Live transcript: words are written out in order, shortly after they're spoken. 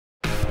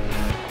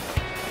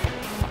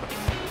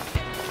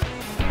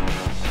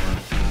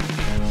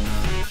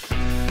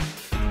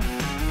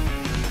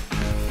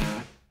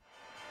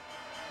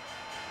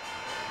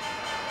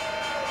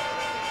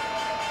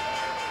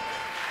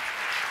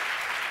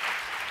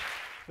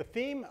The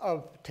theme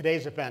of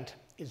today's event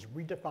is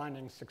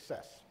redefining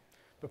success.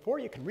 Before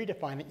you can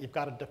redefine it, you've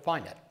got to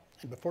define it.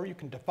 And before you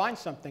can define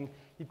something,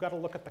 you've got to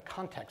look at the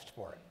context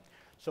for it.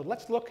 So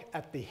let's look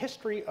at the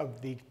history of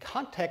the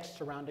context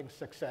surrounding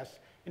success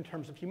in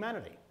terms of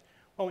humanity.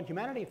 Well, when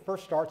humanity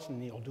first starts in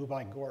the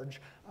Olduvai Gorge,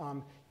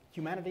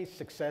 humanity's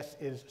success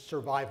is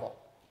survival.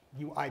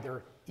 You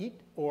either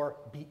eat or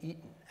be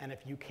eaten. And if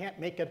you can't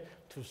make it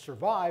to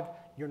survive,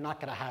 you're not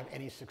going to have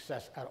any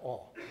success at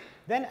all.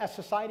 Then as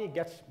society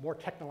gets more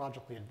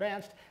technologically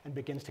advanced and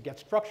begins to get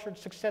structured,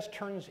 success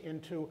turns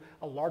into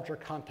a larger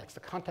context, the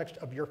context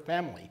of your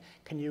family.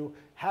 Can you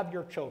have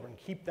your children,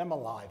 keep them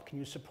alive? Can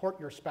you support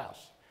your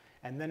spouse?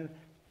 And then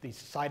the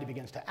society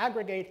begins to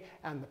aggregate,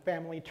 and the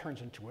family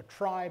turns into a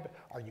tribe.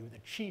 Are you the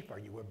chief? Are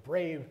you a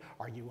brave?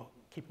 Are you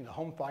keeping the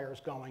home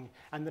fires going?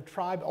 And the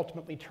tribe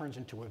ultimately turns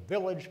into a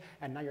village,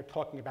 and now you're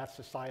talking about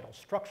societal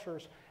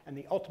structures. And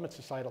the ultimate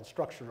societal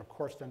structure, of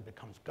course, then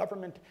becomes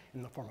government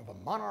in the form of a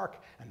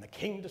monarch, and the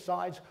king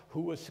decides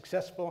who was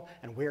successful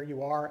and where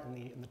you are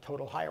in the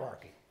total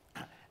hierarchy.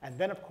 And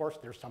then, of course,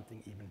 there's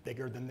something even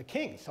bigger than the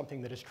king,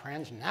 something that is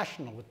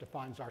transnational that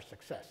defines our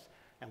success.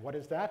 And what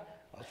is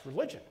that? Well, it's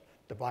religion.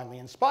 Divinely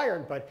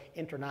inspired, but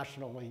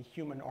internationally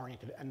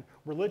human-oriented. And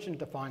religion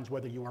defines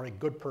whether you are a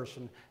good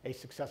person, a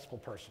successful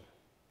person.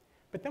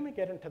 But then we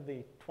get into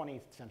the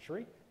 20th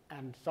century,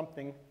 and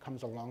something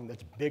comes along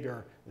that's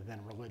bigger than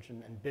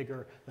religion and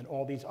bigger than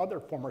all these other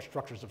former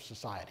structures of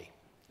society.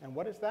 And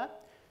what is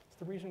that? It's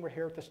the reason we're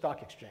here at the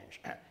stock exchange.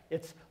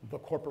 It's the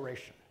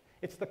corporation.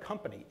 It's the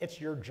company.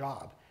 It's your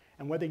job.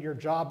 And whether your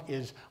job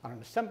is on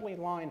an assembly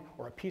line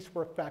or a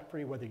piecework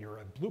factory, whether you're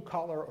a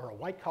blue-collar or a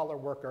white-collar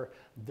worker,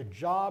 the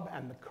job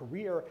and the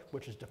career,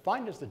 which is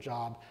defined as the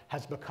job,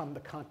 has become the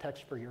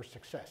context for your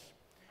success.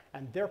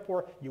 And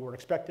therefore, you are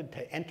expected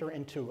to enter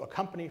into a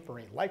company for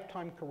a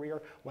lifetime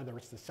career, whether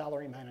it's the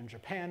salaryman in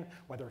Japan,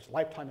 whether it's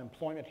lifetime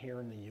employment here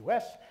in the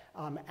US,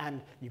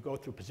 and you go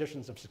through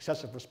positions of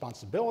successive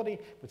responsibility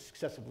with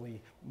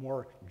successively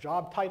more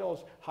job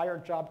titles, higher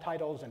job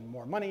titles, and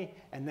more money.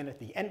 And then at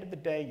the end of the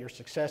day, your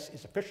success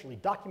is officially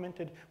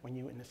documented when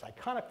you, in this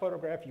iconic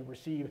photograph, you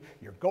receive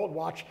your gold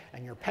watch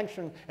and your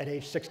pension at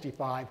age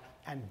 65,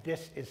 and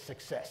this is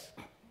success.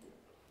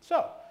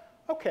 So,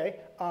 okay,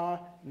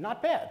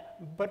 not bad,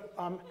 but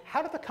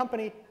how did the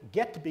company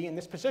get to be in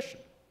this position?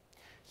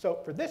 So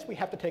for this, we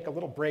have to take a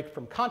little break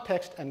from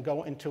context and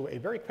go into a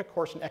very quick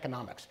course in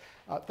economics.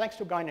 Thanks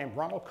to a guy named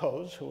Ronald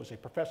Coase, who was a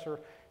professor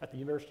at the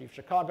University of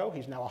Chicago.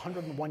 He's now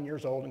 101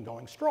 years old and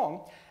going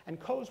strong. And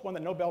Coase won the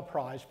Nobel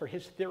Prize for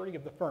his theory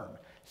of the firm,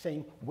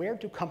 saying, where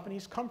do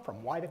companies come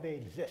from? Why do they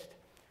exist?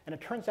 And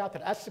it turns out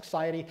that as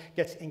society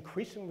gets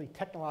increasingly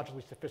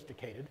technologically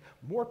sophisticated,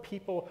 more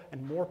people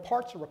and more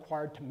parts are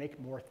required to make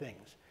more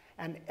things.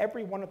 And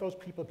every one of those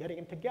people getting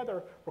them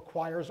together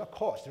requires a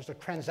cost. There's a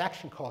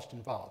transaction cost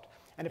involved.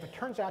 And if it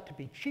turns out to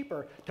be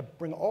cheaper to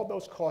bring all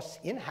those costs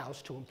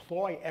in-house to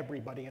employ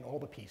everybody and all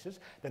the pieces,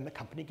 then the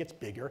company gets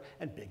bigger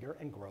and bigger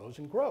and grows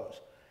and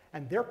grows.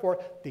 And therefore,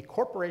 the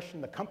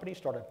corporation, the company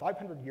started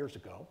 500 years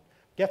ago,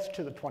 gets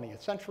to the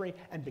 20th century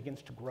and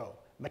begins to grow,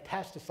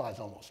 metastasize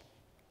almost.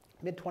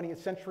 Mid-20th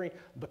century,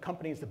 the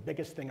company is the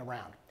biggest thing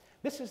around.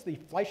 This is the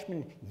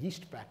Fleischmann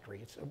yeast factory.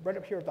 It's right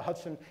up here at the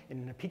Hudson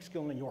in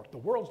Peekskill, New York, the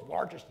world's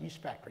largest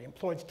yeast factory.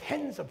 Employs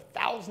tens of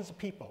thousands of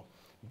people,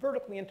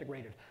 vertically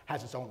integrated,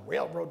 has its own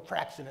railroad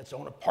tracks and its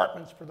own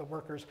apartments for the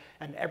workers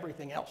and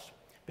everything else,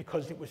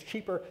 because it was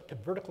cheaper to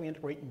vertically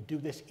integrate and do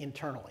this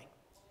internally.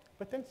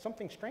 But then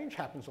something strange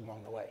happens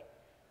along the way.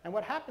 And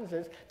what happens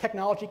is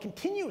technology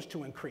continues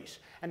to increase,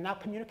 and now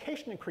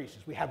communication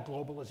increases. We have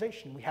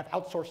globalization, we have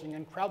outsourcing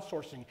and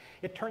crowdsourcing.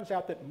 It turns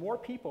out that more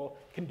people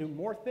can do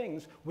more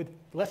things with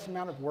less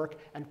amount of work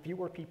and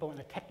fewer people in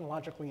a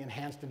technologically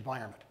enhanced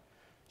environment.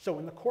 So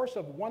in the course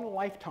of one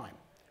lifetime,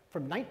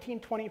 from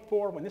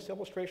 1924, when this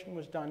illustration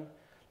was done,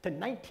 to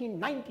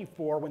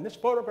 1994, when this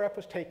photograph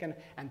was taken,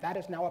 and that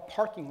is now a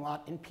parking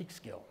lot in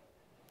Peekskill,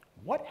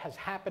 what has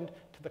happened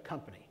to the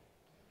company?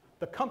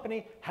 The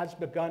company has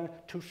begun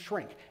to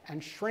shrink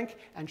and shrink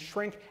and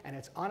shrink, and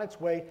it's on its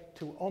way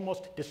to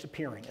almost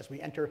disappearing as we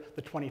enter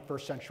the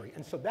 21st century.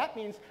 And so that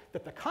means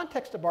that the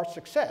context of our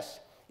success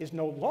is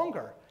no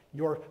longer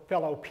your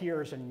fellow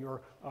peers and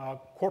your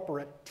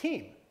corporate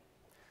team.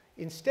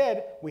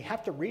 Instead, we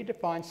have to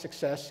redefine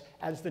success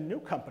as the new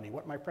company,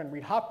 what my friend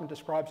Reid Hoffman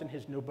describes in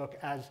his new book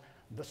as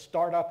the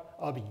startup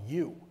of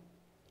you.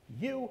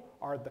 You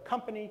are the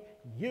company,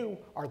 you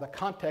are the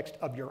context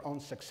of your own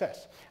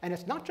success. And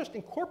it's not just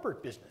in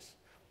corporate business.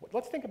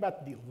 Let's think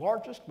about the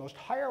largest, most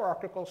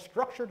hierarchical,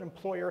 structured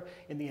employer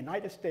in the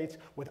United States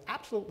with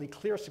absolutely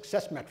clear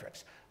success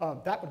metrics.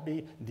 That would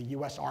be the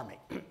US Army.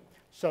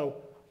 So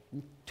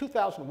in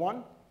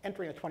 2001,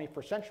 entering the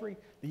 21st century,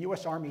 the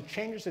US Army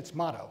changes its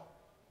motto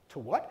to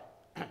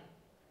what?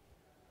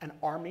 An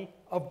army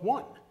of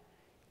one.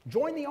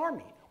 Join the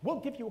Army. We'll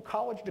give you a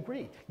college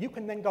degree. You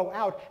can then go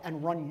out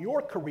and run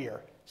your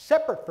career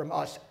separate from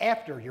us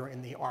after you're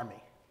in the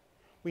Army.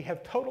 We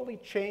have totally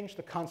changed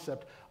the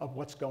concept of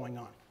what's going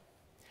on.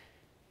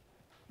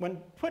 When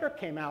Twitter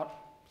came out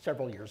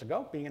several years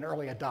ago, being an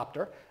early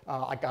adopter,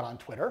 I got on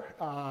Twitter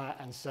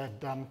and said,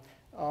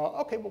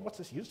 okay, well, what's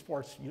this used for?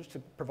 It's used to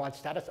provide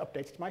status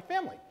updates to my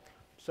family.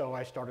 So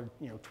I started,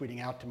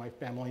 tweeting out to my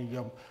family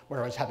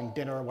where I was having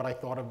dinner, what I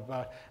thought of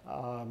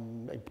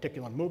a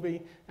particular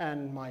movie,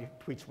 and my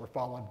tweets were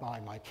followed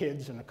by my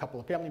kids and a couple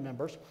of family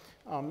members,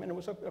 and it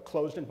was a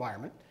closed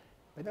environment.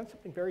 And then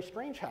something very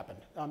strange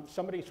happened.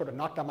 Somebody sort of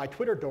knocked on my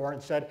Twitter door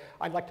and said,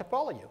 "I'd like to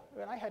follow you."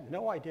 And I had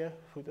no idea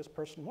who this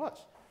person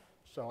was.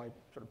 So I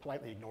sort of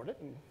politely ignored it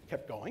and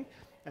kept going.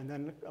 And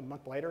then a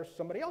month later,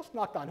 somebody else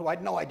knocked on who I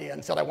had no idea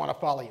and said, "I want to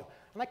follow you."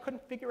 And I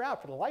couldn't figure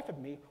out for the life of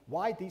me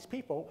why these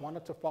people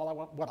wanted to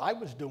follow what I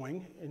was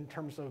doing in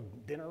terms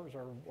of dinners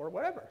or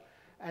whatever.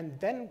 And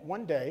then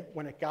one day,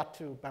 when it got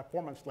to about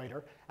 4 months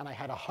later, and I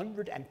had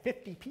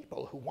 150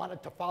 people who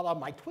wanted to follow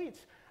my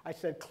tweets, I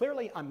said,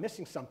 clearly I'm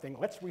missing something.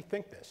 Let's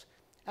rethink this.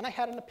 And I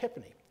had an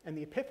epiphany. And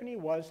the epiphany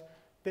was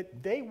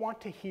that they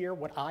want to hear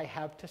what I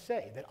have to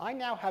say, that I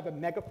now have a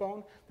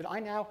megaphone, that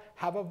I now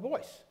have a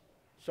voice.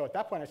 So at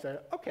that point I said,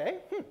 okay,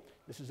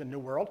 this is a new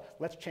world,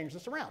 let's change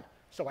this around.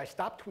 So I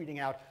stopped tweeting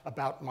out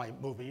about my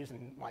movies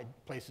and my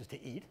places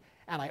to eat,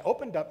 and I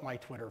opened up my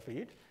Twitter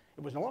feed.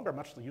 It was no longer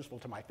much useful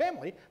to my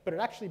family, but it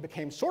actually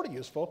became sort of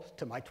useful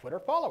to my Twitter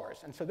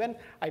followers. And so then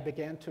I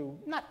began to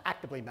not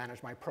actively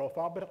manage my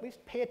profile, but at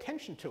least pay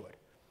attention to it.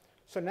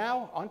 So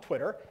now on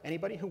Twitter,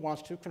 anybody who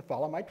wants to can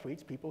follow my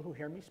tweets, people who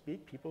hear me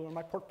speak, people in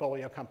my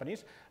portfolio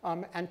companies.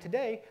 And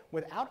today,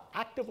 without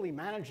actively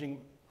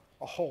managing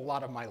a whole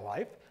lot of my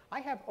life, I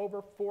have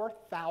over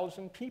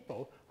 4,000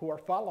 people who are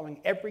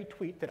following every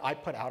tweet that I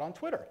put out on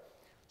Twitter.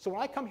 So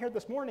when I come here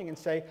this morning and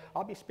say,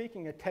 I'll be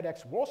speaking at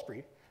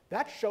TEDxWallStreet,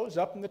 that shows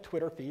up in the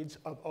Twitter feeds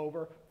of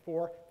over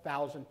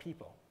 4,000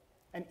 people.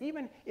 And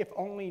even if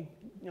only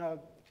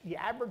the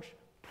average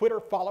Twitter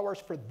followers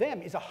for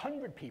them is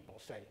 100 people,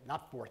 say,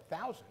 not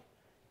 4,000.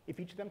 If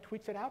each of them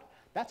tweets it out,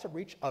 that's a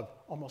reach of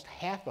almost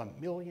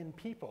 500,000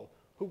 people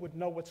who would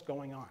know what's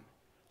going on.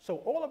 So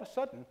all of a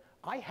sudden,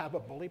 I have a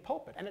bully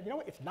pulpit. And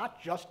it's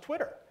not just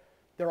Twitter.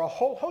 There are a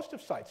whole host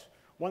of sites.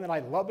 One that I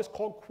love is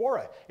called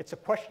Quora. It's a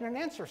question and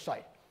answer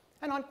site.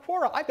 And on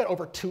Quora, I've got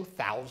over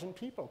 2,000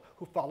 people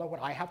who follow what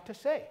I have to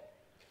say.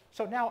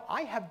 So now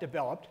I have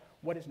developed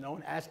what is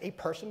known as a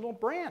personal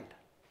brand.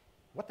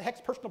 What the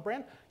heck's personal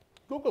brand?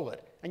 Google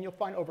it, and you'll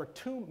find over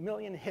 2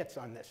 million hits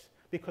on this,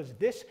 because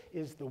this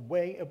is the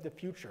way of the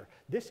future.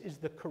 This is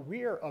the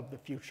career of the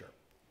future.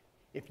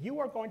 If you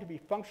are going to be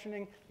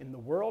functioning in the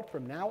world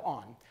from now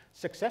on,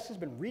 success has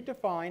been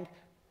redefined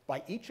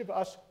by each of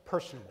us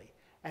personally.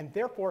 And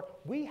therefore,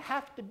 we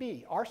have to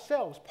be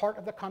ourselves part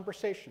of the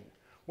conversation.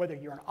 Whether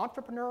you're an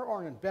entrepreneur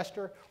or an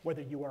investor,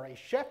 whether you are a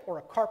chef or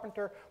a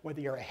carpenter,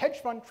 whether you're a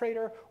hedge fund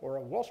trader or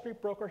a Wall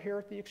Street broker here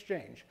at the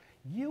exchange,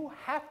 you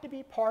have to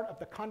be part of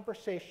the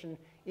conversation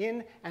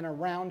in and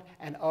around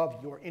and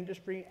of your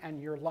industry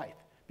and your life,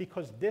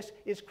 because this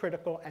is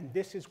critical and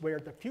this is where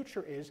the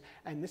future is,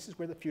 and this is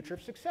where the future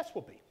of success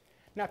will be.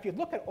 Now, if you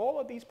look at all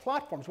of these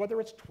platforms, whether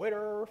it's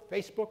Twitter or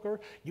Facebook or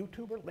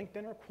YouTube or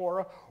LinkedIn or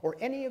Quora or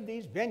any of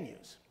these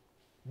venues,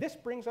 this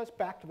brings us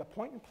back to the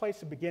point and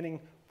place of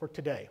beginning for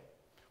today.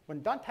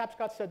 When Don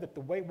Tapscott said that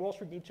the way Wall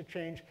Street needs to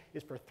change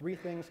is for 3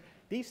 things,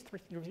 these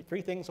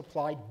three things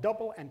apply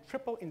double and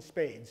triple in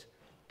spades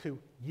to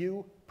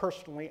you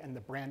personally and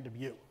the brand of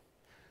you.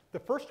 The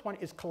first one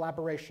is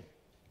collaboration.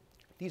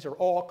 These are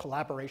all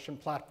collaboration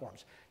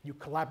platforms. You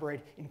collaborate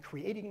in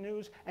creating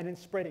news and in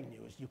spreading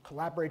news. You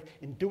collaborate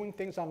in doing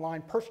things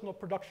online, personal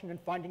production, and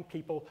finding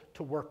people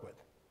to work with.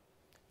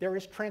 There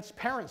is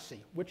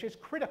transparency, which is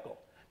critical,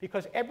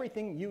 because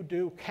everything you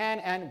do can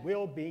and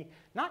will be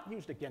not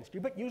used against you,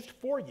 but used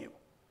for you.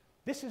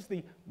 This is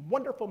the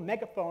wonderful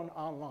megaphone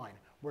online,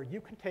 where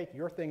you can take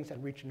your things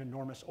and reach an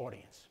enormous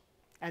audience.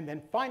 And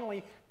then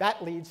finally,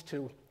 that leads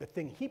to the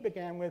thing he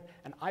began with,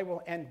 and I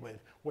will end with,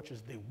 which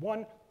is the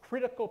one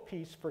critical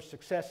piece for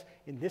success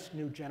in this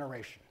new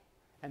generation.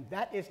 And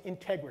that is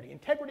integrity.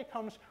 Integrity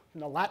comes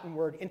from the Latin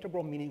word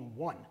integral, meaning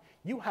one.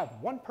 You have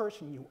one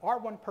person, you are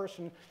one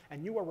person,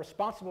 and you are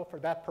responsible for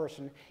that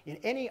person. In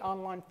any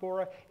online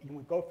fora, you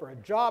would go for a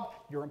job,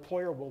 your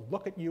employer will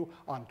look at you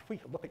on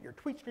look at your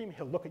tweet stream,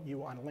 he'll look at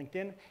you on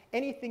LinkedIn.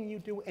 Anything you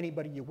do,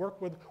 anybody you work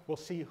with will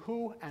see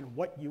who and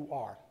what you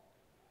are.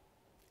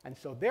 And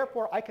so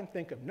therefore, I can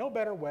think of no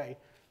better way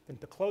than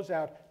to close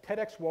out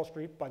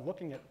TEDxWallStreet by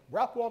looking at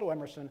Ralph Waldo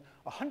Emerson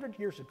 100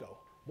 years ago.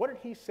 What did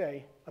he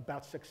say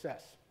about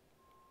success?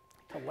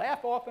 To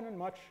laugh often and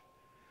much,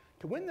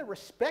 to win the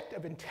respect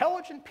of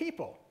intelligent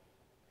people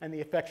and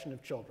the affection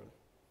of children,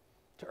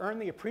 to earn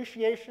the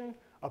appreciation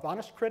of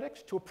honest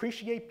critics, to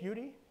appreciate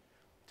beauty,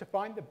 to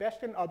find the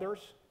best in others,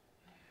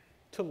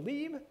 to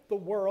leave the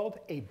world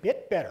a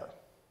bit better,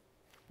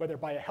 whether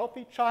by a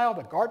healthy child,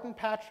 a garden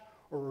patch,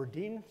 or a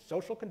redeemed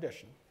social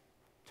condition,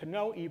 to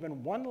know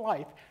even one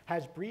life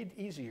has breathed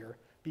easier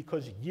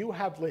because you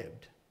have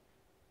lived.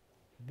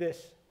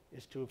 This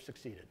is to have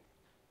succeeded.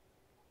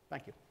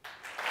 Thank you.